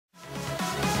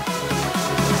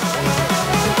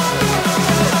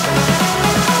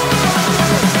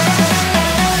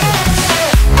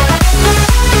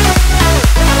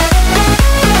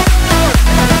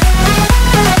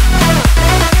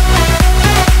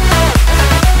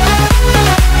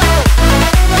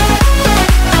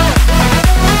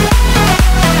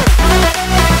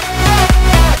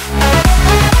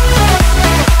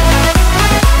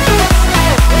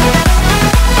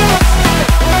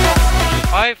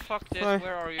fuck this. Bye.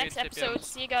 Where are you? Next incipients? episode,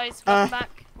 see you guys. Welcome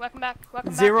back. Welcome back.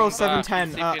 Welcome back. 0710.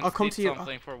 Incipients I'll come did to you.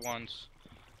 Something for once.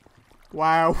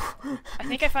 Wow. I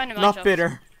think I found a matchup. Not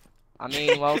bitter. I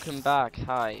mean, welcome back.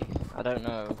 Hi. I don't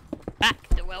know. Back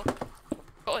the welcome.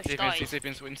 Gosh,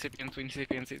 Incipients.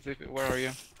 Where are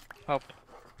you? Help.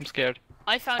 I'm scared.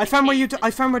 I found where you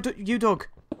dug.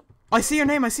 I see your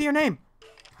name.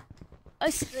 Damn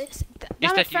Is it,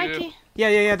 that Frankie. you?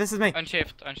 Yeah, this is me.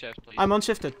 Unshift, please. I'm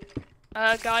unshifted.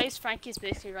 Guys, Frankie's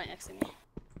basically right next to me.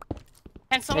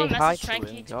 Can someone Say hi message to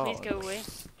Frankie him, to please God. go away?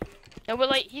 No, but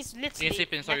like, he's literally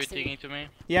Incipients, are you next to me. digging to me?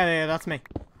 Yeah, that's me.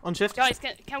 Unshift. Guys,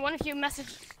 can one of you message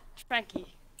Frankie?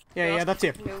 Yeah, that's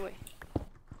you. No way.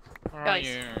 Where are Guys.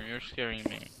 you? You're scaring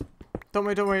me. Don't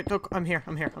worry. Look, I'm here.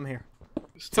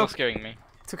 Still So- scaring me.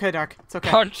 It's okay, Dark. It's okay.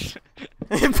 Punch!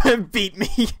 Beat me.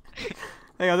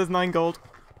 There you go, there's 9 gold.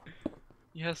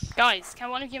 Yes. Guys, can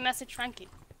one of you message Frankie?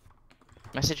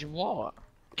 Message him what?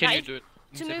 Can Yeah, you do it?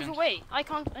 To move Incipients? away. I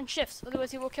can't unshift,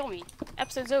 otherwise he will kill me.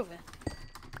 Episode's over.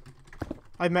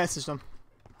 I messaged them.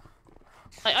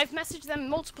 I've messaged them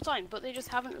multiple times, but they just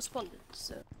haven't responded,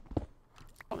 so...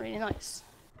 Not really nice.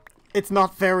 It's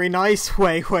not very nice.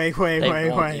 Wait. They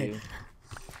want you.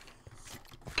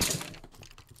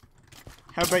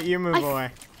 How about you move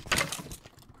away?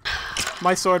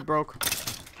 My sword broke.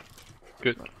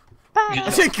 Good.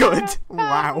 Good.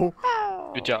 Wow.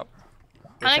 Good job.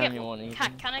 Can I Return your one even.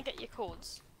 can I get your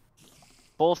codes?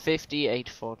 450,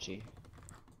 840.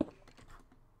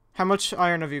 How much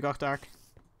iron have you got, Dark?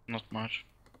 Not much.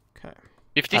 Okay.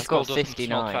 If this I've got gold doesn't 59.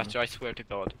 smell faster, I swear to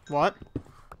God. What?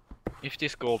 If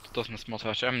this gold doesn't smell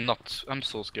faster, I'm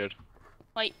so scared.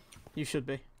 You should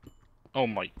be. Oh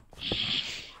my.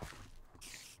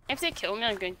 If they kill me,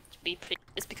 I'm going to be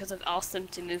pissed because I've asked them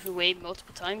to move away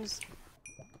multiple times.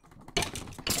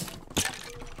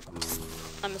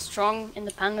 I'm a strong,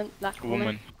 independent black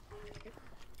woman.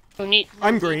 Who need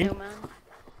I'm no green. no man.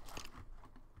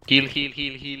 Heal.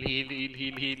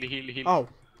 Oh,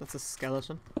 that's a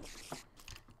skeleton.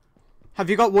 Have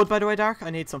you got wood, by the way, Dark? I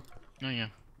need some. Oh yeah.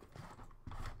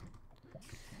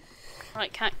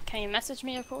 Right, can you message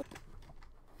me your code?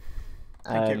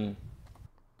 Thank you.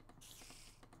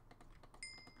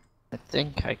 I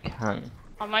think I can.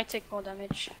 I might take more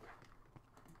damage.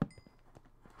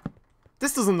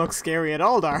 This doesn't look scary at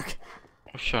all, Dark.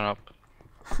 Oh, shut up.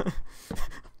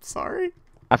 Sorry.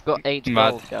 I've got 8 Mad.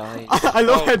 gold, guys. I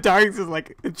love Oh. how Dark's is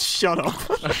like, shut up.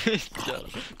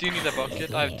 Do you need a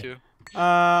bucket? I have 2.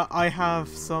 I have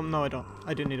some. No, I don't.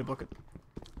 I do need a bucket.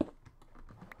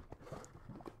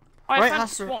 I Right found a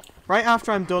after- swamp. Right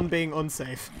after I'm done being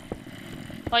unsafe.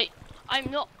 Like,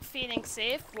 I'm not feeling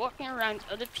safe walking around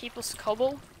other people's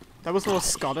cobble. That was the most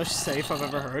Scottish safe I've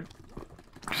ever heard.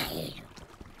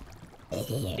 What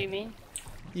do you mean?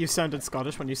 You sounded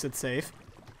Scottish when you said safe.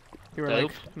 You were like,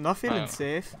 Dope. I'm not feeling Oh.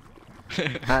 safe.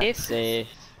 That's safe.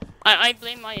 I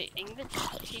blame my English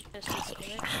teacher's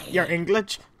mistake. Your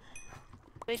English?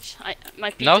 Which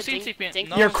my No, teacher incipient. think-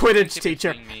 No, Your Quidditch incipient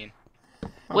teacher. being mean.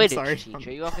 I'm Quidditch sorry.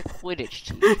 teacher. You have a Quidditch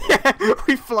teacher. Yeah,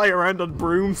 we fly around on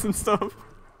brooms and stuff.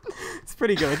 It's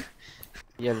pretty good.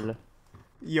 Yellow.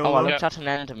 YOLO. Oh, I Yeah. looked at an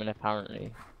Enderman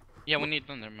apparently. Yeah, we need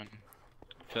Enderman.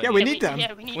 Yeah, we need them.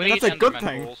 Yeah, we need We them. need That's a good Enderman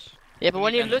thing. balls. Yeah, but We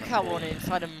when need you look Enderman at balls. one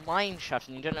inside a mine shaft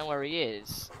and you don't know where he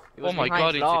is. He Oh was my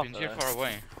behind God, Incipients, you're lava. far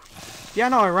away. Yeah,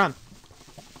 no, I ran.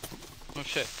 Oh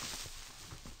shit.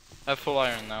 I have full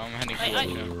iron now, I'm heading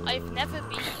towards you. I've never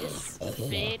been this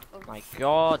afraid of My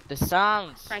God, the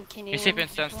sounds. Frankie Neal Incipient,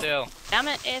 stand before. still. Damn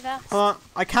it, Ava.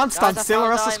 I can't stand Guys, I still or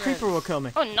found else this diamonds. creeper will kill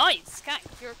me. Oh, nice! Cat,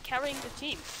 you're carrying the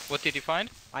team. What did you find?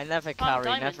 I never Found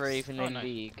carry, never diamonds. even Oh, in nice.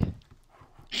 league.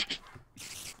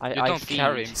 I You don't feed.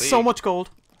 carry in So league. much gold.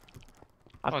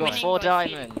 I've Oh, got nice. 4 Winning by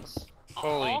feet. diamonds.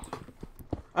 Holy.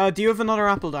 Aw. Do you have another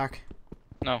apple, Dark?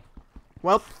 No.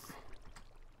 Well,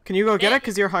 can you go get it?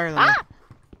 Because you're higher than me.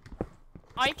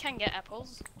 I can get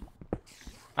apples.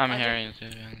 I'm I here, don't-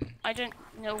 Incipient. I don't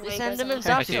know where This those Enderman's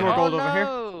are. I after see me. more gold Oh over here.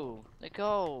 no! The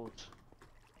gold.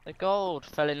 The gold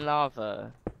fell in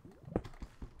lava.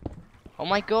 Oh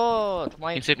my God!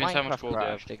 My Incipients, how much Minecraft gold do you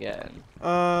have? crashed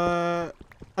again.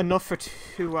 Enough for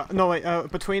 2. No, wait.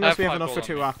 Between I us, have we have 5 enough for gold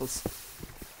 2 on me. apples.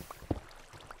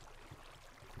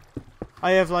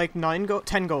 I have like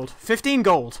 10 gold, 15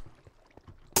 gold.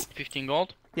 15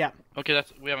 gold? Yeah. Okay,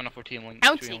 we have enough for team.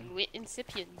 Counting with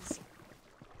incipients.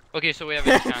 Okay, so we have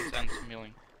a chance and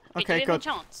milling. Wait, Okay, do we have good. a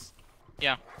chance?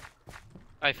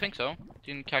 I think so.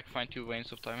 Didn't Cac find 2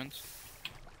 veins of diamonds?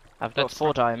 I've got That's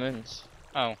 4 diamonds.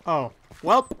 Oh. Oh,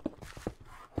 well.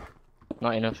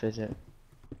 Not enough, is it?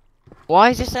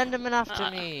 Why is this Enderman after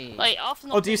me? Like,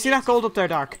 often Oh, do you see that gold up there,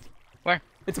 Dark? Where?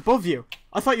 It's above you.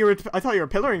 I thought you were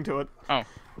pillaring to it. Oh.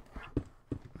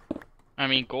 I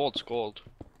mean, gold's gold.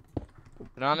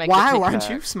 Can I make Wow, a aren't you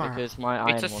pickaxe? smart? Because my iron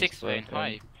It's a one's 6 vein. broken.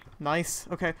 Hi. Nice.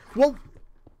 Okay. Whoa!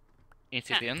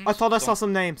 Incipients. I thought I saw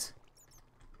some names.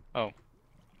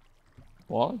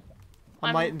 What? I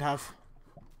I'm- mightn't have.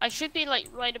 I should be like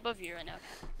right above you right now.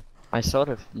 I sort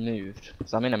of moved.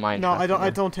 Cause I'm in a Minecraft. No, I now.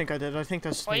 don't think I did. I think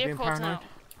that's just What me are being your codes paranoid. now?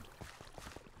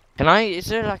 Can I? Is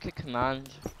there like a command?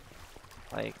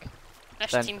 Like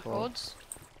Slash team Central. codes.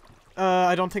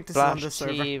 I don't think this is on slash this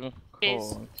server. team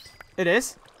Is. codes. It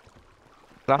is?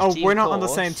 Slash Oh, team we're not on the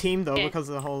codes same team though Yeah. because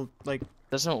of the whole like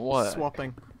Doesn't work.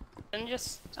 swapping. Then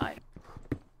just die.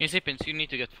 Incipients, you need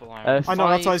to get full iron. I know,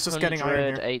 that's why I was just getting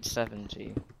iron 500, here.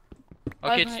 870.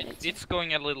 Okay, 500. it's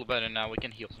going a little better now. We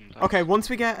can heal sometimes. Okay, once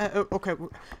we get okay,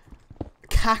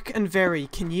 Cack and Very,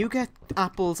 can you get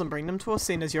apples and bring them to us,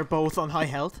 seeing as you're both on high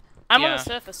health? I'm on Yeah. the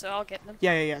surface, so I'll get them.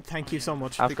 Yeah. Thank you so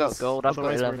much. I've got because gold. I've got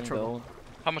otherwise we're in 11 trouble. gold.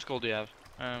 How much gold do you have?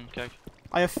 Okay.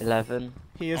 I have. 11.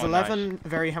 He is Oh, 11.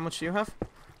 Very, how much do you have?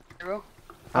 0.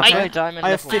 I've Okay. got a diamond I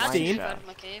have level 15. mineshaft. Out of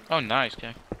my cave. Oh, nice,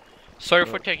 okay. Sorry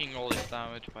for taking all this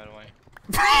damage, by the way.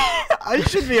 I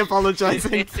should be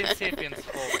apologizing. It's Incipient's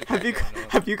fault.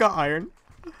 Have you got iron?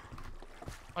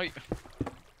 Oh,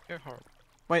 you're horrible.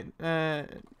 Wait,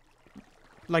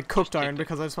 like cooked take iron it.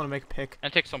 because I just want to make a pick.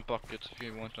 And take some buckets if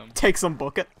you want them. Take some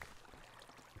bucket.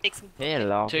 Take some. Here,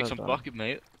 lava. Take some bro. bucket,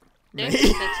 mate. There's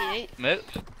Me? 28. Mate.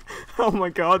 Oh my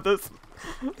god,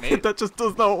 Mate. that just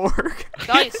does not work.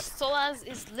 Guys, Solaz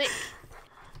is lit.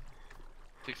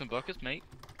 Take some buckets, mate.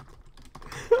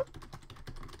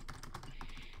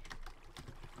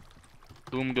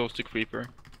 Boom goes the creeper.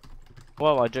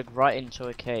 Whoa, I dug right into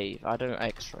a cave. I don't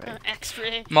x-ray.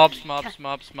 X-ray. Mobs.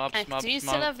 Do you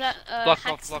still have that Block off,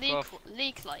 hacked block off.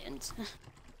 Lee client?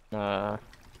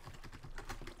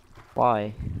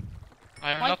 Why?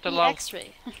 I'm Might not be allowed.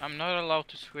 X-ray. I'm not allowed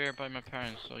to swear by my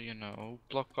parents, so you know,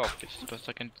 block off is the best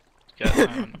I can get. I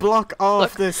don't know. Block off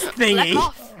Look, this Block thingy.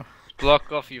 off.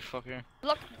 Block off, you fucker.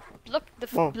 Block the.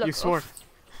 Whoa, block you swore. off.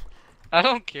 I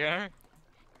don't care.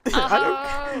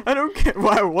 I don't care.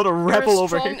 Wow, what a rebel You're a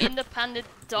over strong, here. independent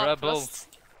dark Rebel.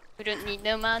 rust. We don't need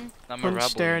no man. I'm a rebel.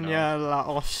 Stern, You know. ja, la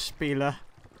Ausspieler.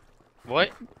 What?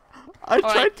 I tried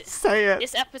Alright, to say it.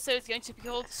 This episode is going to be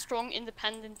called Strong,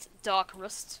 Independent, Dark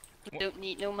Rust. We don't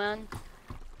need no man.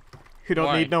 Who don't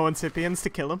Why? need no incipients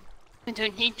to kill him. We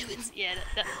don't need no. Yeah,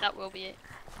 that will be it.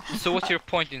 So what's your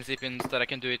point in Zippins that I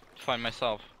can do it fine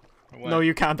myself? Or what? No,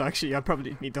 you can't actually. I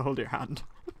probably need to hold your hand.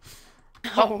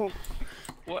 Oh.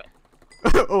 What?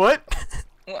 What?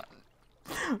 What?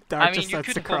 Dark I mean, just you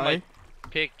starts to could hold cry. my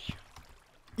pick.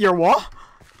 Your what?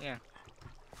 Yeah.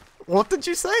 What did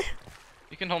you say?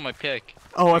 You can hold my pick.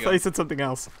 Oh, There I you thought go. you said something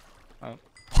else. Oh.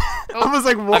 I was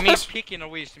like, what? I mean, pick in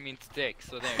Norwegian means dick,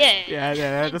 so there. you Yeah.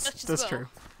 yeah, in that's Dutch as that's well. true.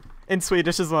 In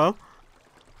Swedish as well. go.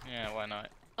 Yeah, why not?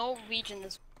 Norwegian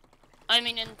as. I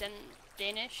mean, in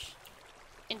Danish.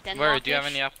 In Denmark. Where? Do you have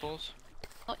any apples?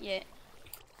 Not yet.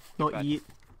 Not Bad. yet.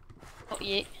 Not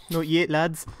yet. Not yet,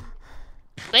 lads.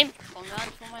 Blame Conrad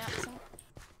for my accent.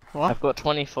 What? I've got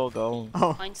 24 gold.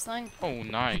 Oh, Einstein. Oh,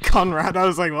 nice. Conrad. I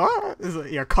was like, what? Is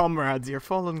it your comrades? Your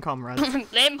fallen comrades.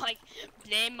 blame my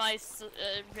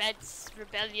Reds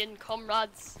Rebellion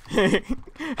comrades. I've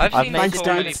I've seen made so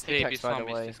Stan many pickaxe, baby by the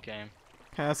zombies way. this game.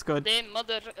 Okay, that's good. Blame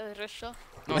Mother Russia.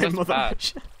 No, Blame that's Mother bad.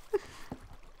 Russia.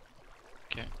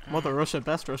 Okay. Mother Russia,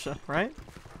 best Russia, right?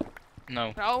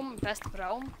 No. Braum, best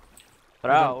Braum.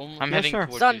 Bro, I'm Yeah, heading sure.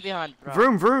 towards stand you. behind, bro.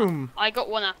 Vroom vroom. I got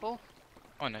one apple.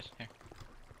 Oh, nice. Here.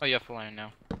 Oh, you have full iron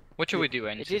now. What should we do,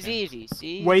 Andy? It is easy,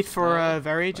 see? Wait for No.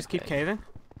 Very. Just keep Okay. caving.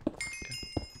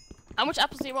 How much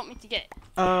apples do you want me to get?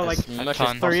 Like As much as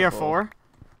ton. 3 or possible. 4.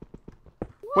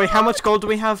 Wait, how much gold do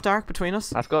we have, Dark, between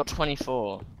us? I've got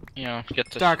 24. Yeah, get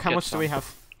the Dark, how get much do we some.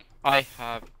 have? I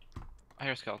have. I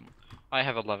hear a skeleton. I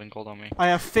have 11 gold on me. I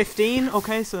have 15.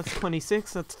 Okay, so that's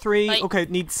 26. That's 3. I- Okay,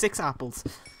 need 6 apples.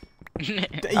 You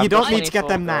I've don't got need to get 24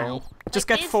 them now. gold. Just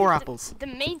Like, get 4 basically, apples. The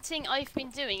main thing I've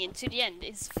been doing in 2D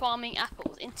is farming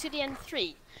apples. In 2D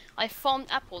 3, I farmed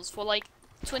apples for like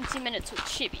 20 minutes with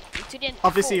Chibi. In 2D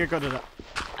Obviously, 4, you're good at it.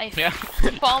 I Yeah.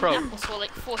 farmed Pro. apples for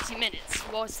like 40 minutes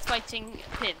whilst fighting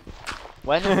Pim.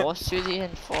 When was to the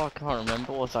end for? I can't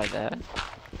remember. Was I there?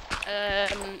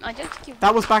 I don't think you.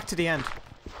 That was back to the end.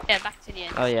 Yeah, back to the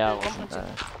end. Oh yeah, I Uh, wasn't 1.2.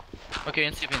 there. Okay,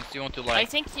 Incipients, do you want to I like?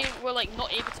 think you were like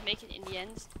not able to make it in the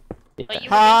end. Like you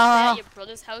Yeah. were Ah. at your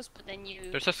brother's house, but then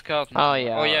you. There's a skeleton. Oh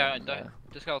yeah. Oh I yeah, remember.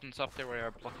 the skeleton's up there where I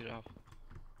blocked it off.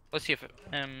 Let's see if it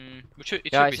should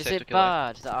Guys, be is safe to it kill it.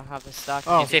 bad that I have a stack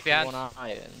Oh. of Incipient. 1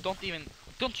 iron?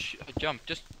 Don't jump.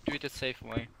 Just do it the safe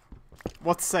way.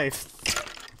 What's safe?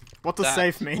 What does That-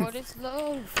 safe mean? What is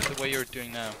love? The way you're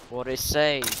doing now. What is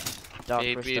safe?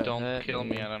 Baby, don't hurt kill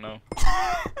me. I don't know.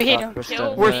 We Dark don't crystal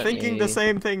kill We're hurt thinking me. the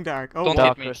same thing, Dark. Oh, Don't well.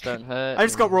 hit me. Darkness don't hurt I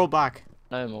just got me. rolled back.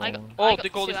 No more. I got Oh, the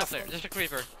got gold 2 is up there. apples. There's a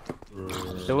creeper.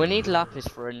 Do we need lapis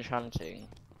for enchanting?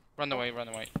 Run away, run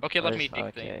away. Okay, let me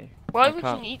dig the. Okay. Why I would you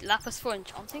can't- need lapis for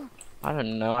enchanting? I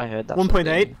don't know, I heard that.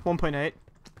 1.8. 1.8.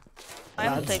 I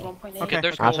haven't Lads. played 1.8. Okay.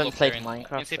 There's I gold haven't up there played in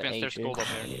Minecraft for Sapiens, there's ages. gold up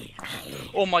there.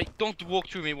 Oh my, don't walk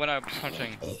through me when I'm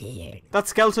punching. That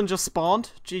skeleton just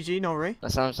spawned. GG, no re.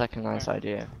 That sounds like a nice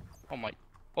idea. Oh my.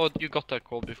 Oh, you got that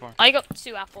gold before. I got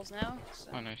 2 apples now. So.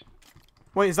 Oh, nice.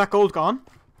 Wait, is that gold gone?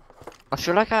 I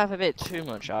feel like I have a bit too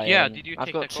much iron. Yeah, did you I've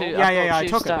take got that 2, gold? Yeah, I've yeah, got I 2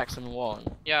 took it. stacks and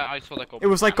 1. Yeah, I saw that gold. It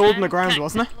was like gold in the And ground, tack-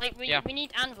 wasn't it? Like, we Yeah.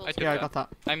 need anvils. I took Yeah, I that. got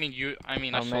that. I mean, I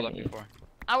How saw that many? before.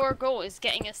 Our goal is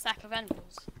getting a stack of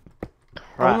anvils.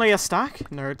 Crap. Only a stack?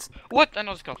 Nerds. What?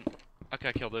 Another skeleton. Okay,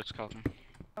 I killed the skeleton.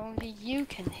 Only you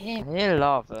can hear. I hear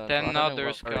lava. but I Then don't know another what it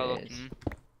is. skeleton.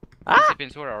 Ah!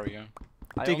 Sapiens, where are you?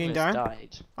 I Digging almost down?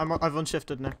 died. I've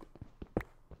unshifted now.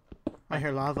 I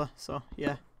hear lava, so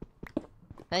yeah.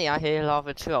 Hey, I hear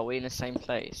lava too. Are we in the same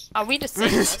place? Are we the same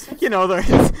person? You know there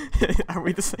is. Are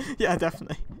we the same? Yeah,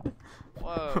 definitely.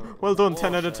 Whoa. Well done,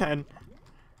 10 out of water. 10.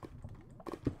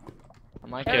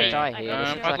 Am I Okay, gonna die I here? got This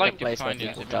you. seems I'd like like a to place where find you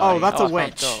people in die. Oh, that's a I found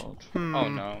witch. gold. Hmm. Oh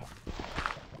no.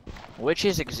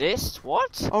 Witches exist?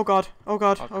 What? Oh god, oh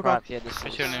god, Oh, oh god. crap, yeah, this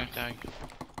What's is... your name tag?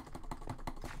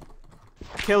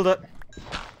 Killed it.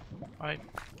 I.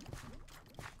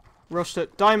 Rushed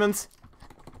it. Diamonds.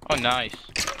 Oh, nice.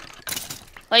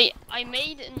 Like, I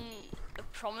made a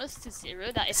promise to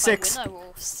Zero that if 6. I win, I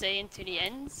will stay into the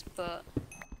end, but...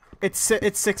 It's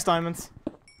 6 diamonds.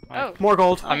 Oh. More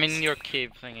gold. I'm in your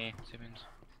cave thingy, Sapiens.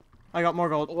 I got more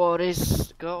gold. What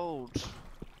is gold?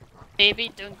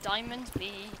 Baby, don't diamond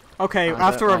me. Okay, I don't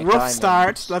after a like rough diamonds.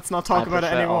 start, let's not talk I about it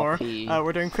prefer anymore. RP.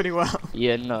 We're doing pretty well.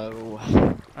 You know.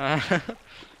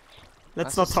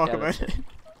 Let's That's not a talk about it.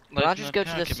 Can I just go to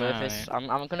the surface?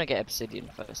 I'm gonna get obsidian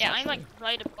first. Yeah, I'm actually. like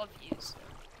right above you, so...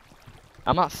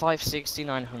 I'm at 560,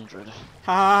 900.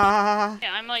 Ha!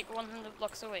 Yeah, I'm like 100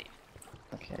 blocks away.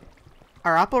 Okay.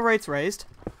 Are apple rates raised?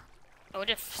 Oh,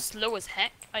 they're slow as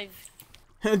heck.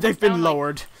 They've been Down, like-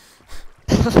 lowered.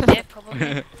 Yeah,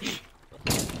 probably.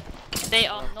 They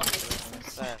are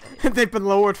non-existent. They've been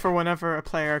lowered for whenever a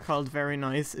player called Very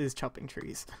Nice is chopping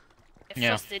trees. If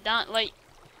Yeah. just did that, like...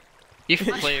 If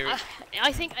player.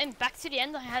 I think I'm back to the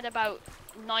end. I had about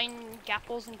 9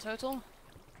 gapples in total.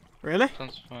 Really?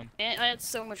 Sounds fun. Yeah, I had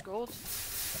so much gold.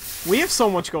 We have so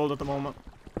much gold at the moment.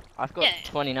 I've got Yeah.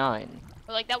 29.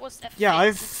 But like that was F8. Yeah,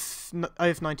 I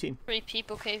have 19. 3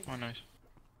 people cave Oh, nice.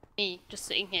 me just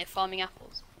sitting here farming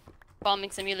apples.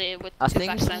 Farming simulator with I 2 think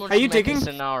backgrounds. someone Are you should make digging? a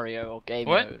scenario or game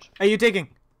What? mode Are you digging?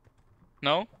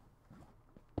 No?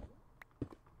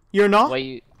 You're not? where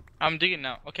you I'm digging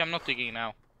now. Okay, I'm not digging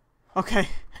now. Okay.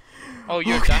 Oh,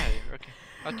 you're Okay. there.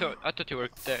 Okay. I thought you were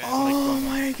there. Oh like,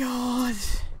 my god.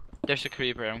 there's a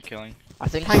creeper I'm killing. I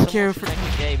think Thank someone you should for-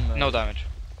 make a game mode No damage.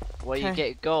 where you Okay.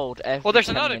 get gold every Oh, there's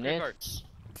 10 another minutes.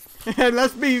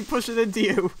 Let me push it into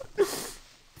you.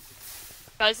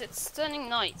 Guys, it's turning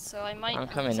night, so I might. I'm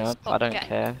have coming to up. stop I don't getting-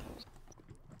 care.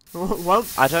 Well,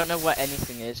 I don't know where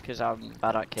anything is because I'm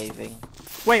bad at caving.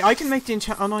 wait, I can make the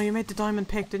enchant. Oh no, you made the diamond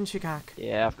pick, didn't you, Gak?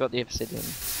 Yeah, I've got the obsidian.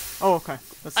 Oh, okay.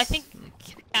 That's, I think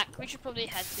we should probably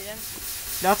head to them.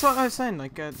 that's what I was saying.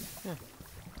 Like, yeah.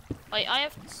 Like I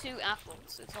have 2 apples,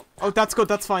 so it's not. Oh, that's good.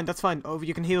 That's fine. That's fine. Oh,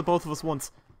 you can heal both of us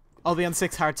once. I'll be on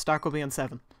 6 hearts. Dark will be on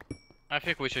 7. I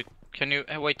think we should. Can you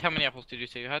wait? How many apples did you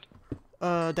say you had?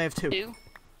 They have 2. 2.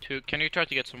 2. Can you try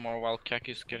to get some more while Kak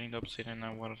is getting the obsidian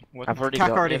now? What? I've already Cac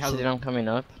got already the has obsidian. I'm coming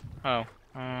up. Oh.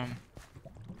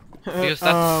 Because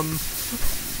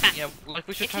that's- Yeah, like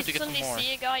we should If try you to get some suddenly more.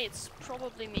 see a guy, it's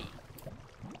probably me.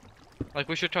 Like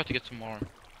we should try to get some more.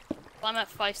 Well, I'm at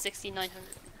 560, 900.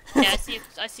 Yeah,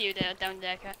 I see you there, down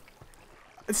there, Cat.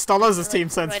 Stollaz's team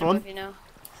sounds right fun. above you now.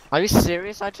 Are you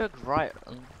serious? I took right.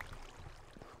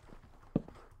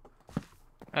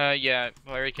 Yeah,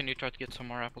 Larry, can you try to get some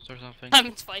more apples or something?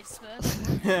 I'm twice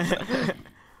Smurf.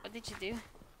 What did you do?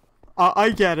 I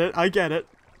get it. I get it.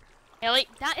 Yeah, like,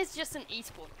 that is just an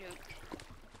esport joke.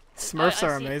 Smurfs I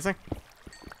are see. amazing.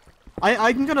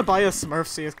 I'm gonna buy a Smurf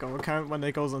CS:GO account when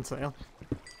it goes on sale.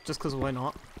 Just 'cause why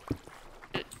not?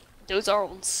 Those are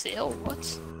on sale,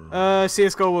 what?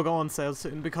 CS:GO will go on sale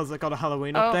soon because it got a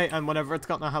Halloween Oh. update, and whenever it's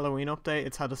gotten a Halloween update,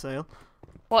 it's had a sale.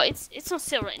 Well, it's on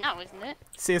sale right now, isn't it?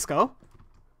 CS:GO?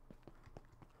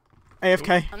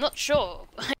 AFK. I'm not sure.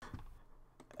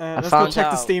 Let's go found check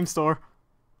the out. Steam store.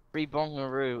 Free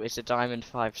Bongaroo is a Diamond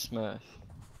 5 Smurf.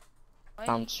 Right.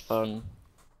 Sounds fun.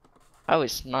 Oh,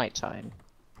 it's night time.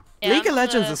 Yeah, League of I'm,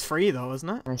 Legends is free though, isn't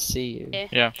it? I see you. Yeah.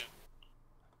 Yeah.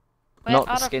 We're Not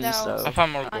the out of skins, now. though. I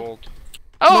found more gold.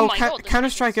 Oh no, my god. Counter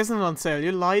Strike isn't on sale.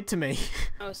 You lied to me.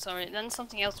 Oh, sorry. Then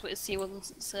something else with C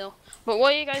wasn't sale. But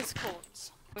what are you guys called?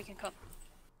 We can come.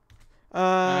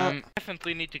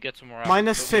 Definitely need to get some more apples.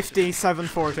 Minus So this is- 50,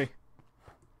 740.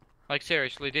 Like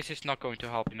seriously, this is not going to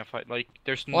help in a fight. Like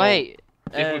there's no. Wait,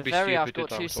 It would be Very, I've stupid got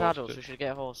to 2 have saddles. horses. We should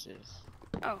get horses.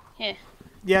 Oh, yeah.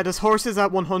 Yeah, there's horses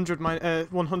at 100,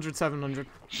 100, 700.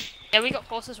 Yeah, we got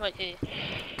horses right here.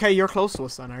 Okay, you're close to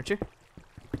us then, aren't you?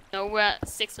 No, we're at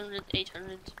 600,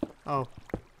 800. Oh,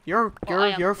 you're Well, I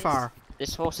am you're this. far.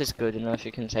 This horse is good enough.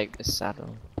 You can take this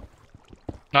saddle.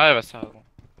 No, I have a saddle.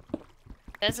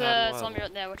 There's Saddle a zombie level.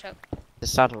 right there, watch out. The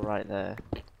saddle right there.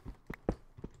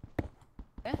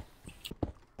 Where?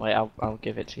 Wait, I'll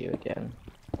give it to you again.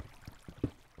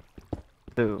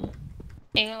 Boom.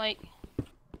 Can you, like,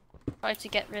 try to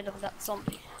get rid of that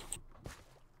zombie?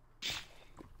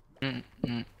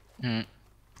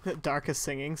 Dark is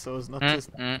singing, so as not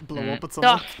to blow up at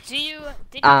someone. Duck, did you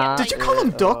get, Did you like, call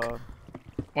him Duck?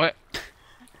 What?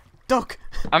 Duck!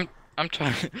 I'm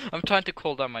trying. I'm trying to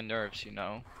cool down my nerves, you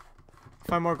know.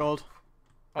 5 more gold.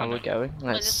 Oh, Are we no. going?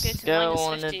 Let's Let's go to go minus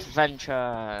on an 50.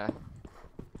 adventure.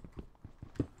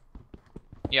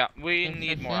 Yeah, we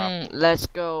need more apples. Let's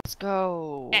go. Let's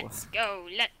go. Let's go,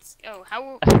 let's go.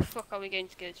 How the fuck are we going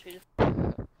to go through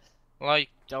the... Like,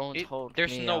 Don't hold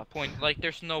there's me no up. point. Like,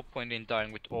 there's no point in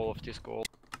dying with all of this gold.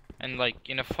 And like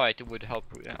in a fight, it would help.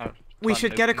 We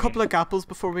should get a couple. couple of apples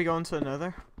before we go into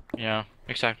another. Yeah,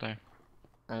 exactly.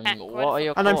 What are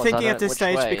your And I'm calls? I thinking don't at know this which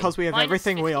stage, way. because we have Minus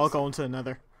everything, we all 50. go into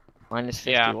another. Minus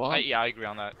 50 Yeah, what? I agree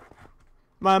on that.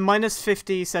 Minus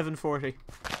 50, 740.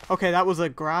 Okay, that was a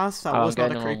grass, that Oh, was I'm not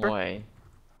going a the wrong creeper. way.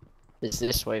 It's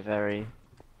this way, very.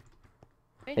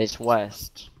 Wait. It's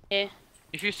west.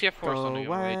 If you see a forest on Go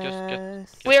your way, just get.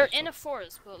 west. We're in a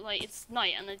forest, but like it's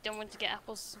night, and I don't want to get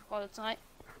apples while it's night.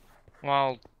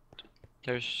 Well,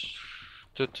 there's.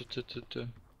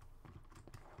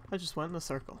 I just went in a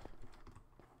circle.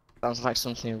 Sounds like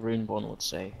something a Runeborn would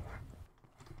say.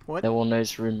 What? No one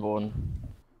knows Runeborn.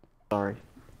 Sorry.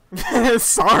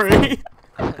 Sorry!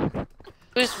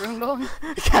 Who's Runebone?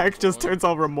 Kak just turns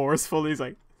all remorseful, he's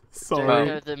like, Do you sorry.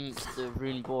 know the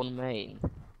Runeborn main?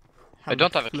 I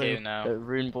don't have a clue. cave now. The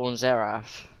Runeborn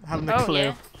Zerath. Haven't a Oh, clue.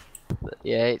 yeah.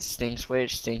 Yeah, it's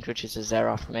Stinkwitch is a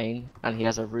Zerath main, and he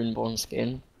has a Runeborn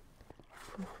skin.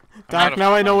 Dark,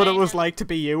 now I know what it was Amazing. like to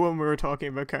be you when we were talking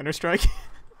about Counter-Strike.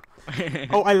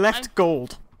 Oh, I left I'm-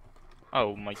 gold.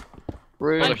 Oh my,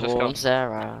 Runeborn just gone.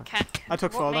 Zerath. Cack. I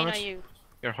took what fall main damage. are you?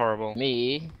 you're horrible.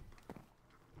 Me,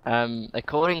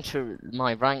 according to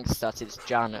my rank stat, it's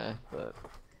Janna, but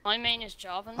My main is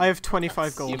Jarvan. I have 25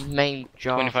 That's- gold. you main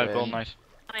Jarvan. 25 gold, nice.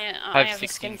 I have have a 16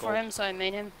 skin for gold. him, so I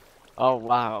made him. Oh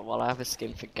wow, well I have a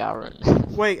skin for Garen.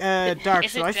 Wait, Dark,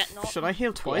 Is should it I Dreadnought? should I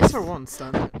heal twice or once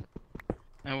then?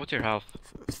 And what's your health?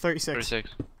 36. 36.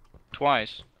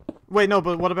 Twice. Wait, no,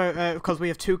 but what about because we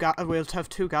have we'll have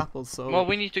 2 apples, so. Well,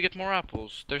 we need to get more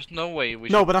apples. There's no way we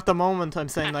should. No, but at the moment I'm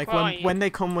saying like Why? when they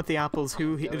come with the apples,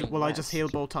 Going will I just west. heal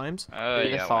both times?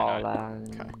 Yeah, why not?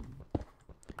 Fallen.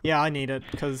 Yeah, I need it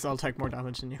because I'll take more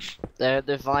damage than you.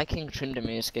 The Viking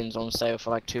Tryndamere skin's on sale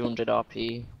for like 200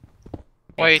 RP.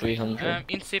 Wait, 300.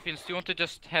 Incipients, do you want to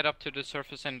just head up to the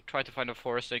surface and try to find a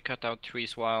forest and cut out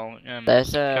trees while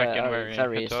There's Jack and a Mary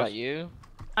ferry, head is to that us? you?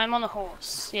 I'm on a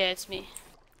horse. Yeah, it's me.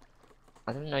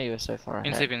 I didn't know you were so far ahead.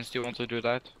 Incipients, do you want to do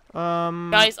that?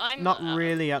 Guys, I'm not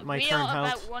really at my we current are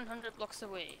health. about 100 blocks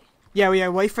away. Yeah,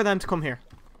 wait for them to come here.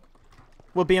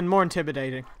 We'll be more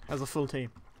intimidating as a full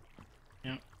team.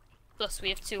 Plus, we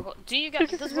have 2 Do you guys?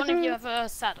 Does one of you have a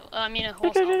saddle? I mean, a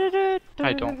horse. armor?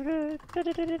 I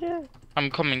don't.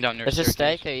 I'm coming down your There's a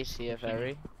staircase. staircase here,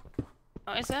 Ferry.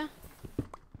 Oh, is there?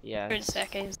 Yeah. Through the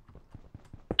staircase.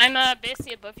 I'm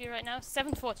basically above you right now.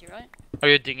 740, right? Are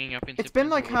you digging up Incipients? It's been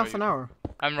like or are half an you- hour.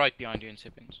 I'm right behind you,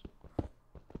 Incipients.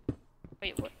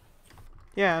 Wait, what?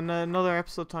 Yeah, and another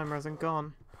episode timer hasn't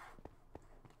gone.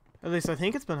 At least I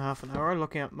think it's been half an hour.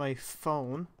 Looking at my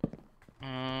phone.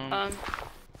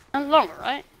 And longer,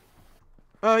 right?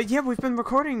 Yeah, we've been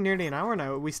recording nearly an hour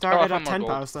now. We started found at more 10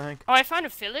 gold. past, I think. Oh, I found a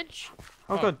village.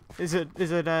 Oh, Oh. good. Is it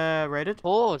rated?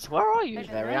 Pause, where are you, I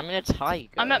don't Ferry? know. I'm in a tiger.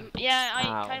 I'm at. Yeah, I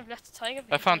Ow. kind of left the tiger. I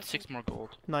because found was- 6 more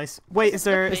gold. Nice. Wait, is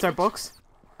there Village. books?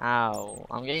 Ow.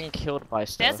 I'm getting killed by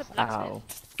There's stuff. a Ow.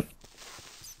 blacksmith.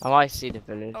 Oh, I see the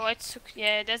village. Oh, I took.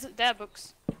 Yeah, there are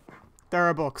books. There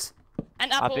are books.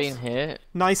 And I've apples. been here.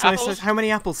 Nice, Apples. nice. How many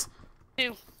apples?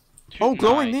 2. Oh,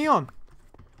 glowing Nice. neon.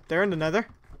 They're in the Nether.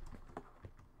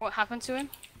 What happened to him?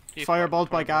 He Fireballed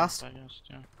by fireballed gas.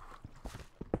 yeah.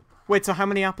 Wait, so how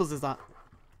many apples is that?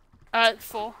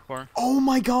 4. Oh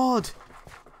my god!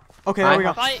 Okay, there we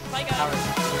go. Bye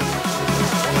guys.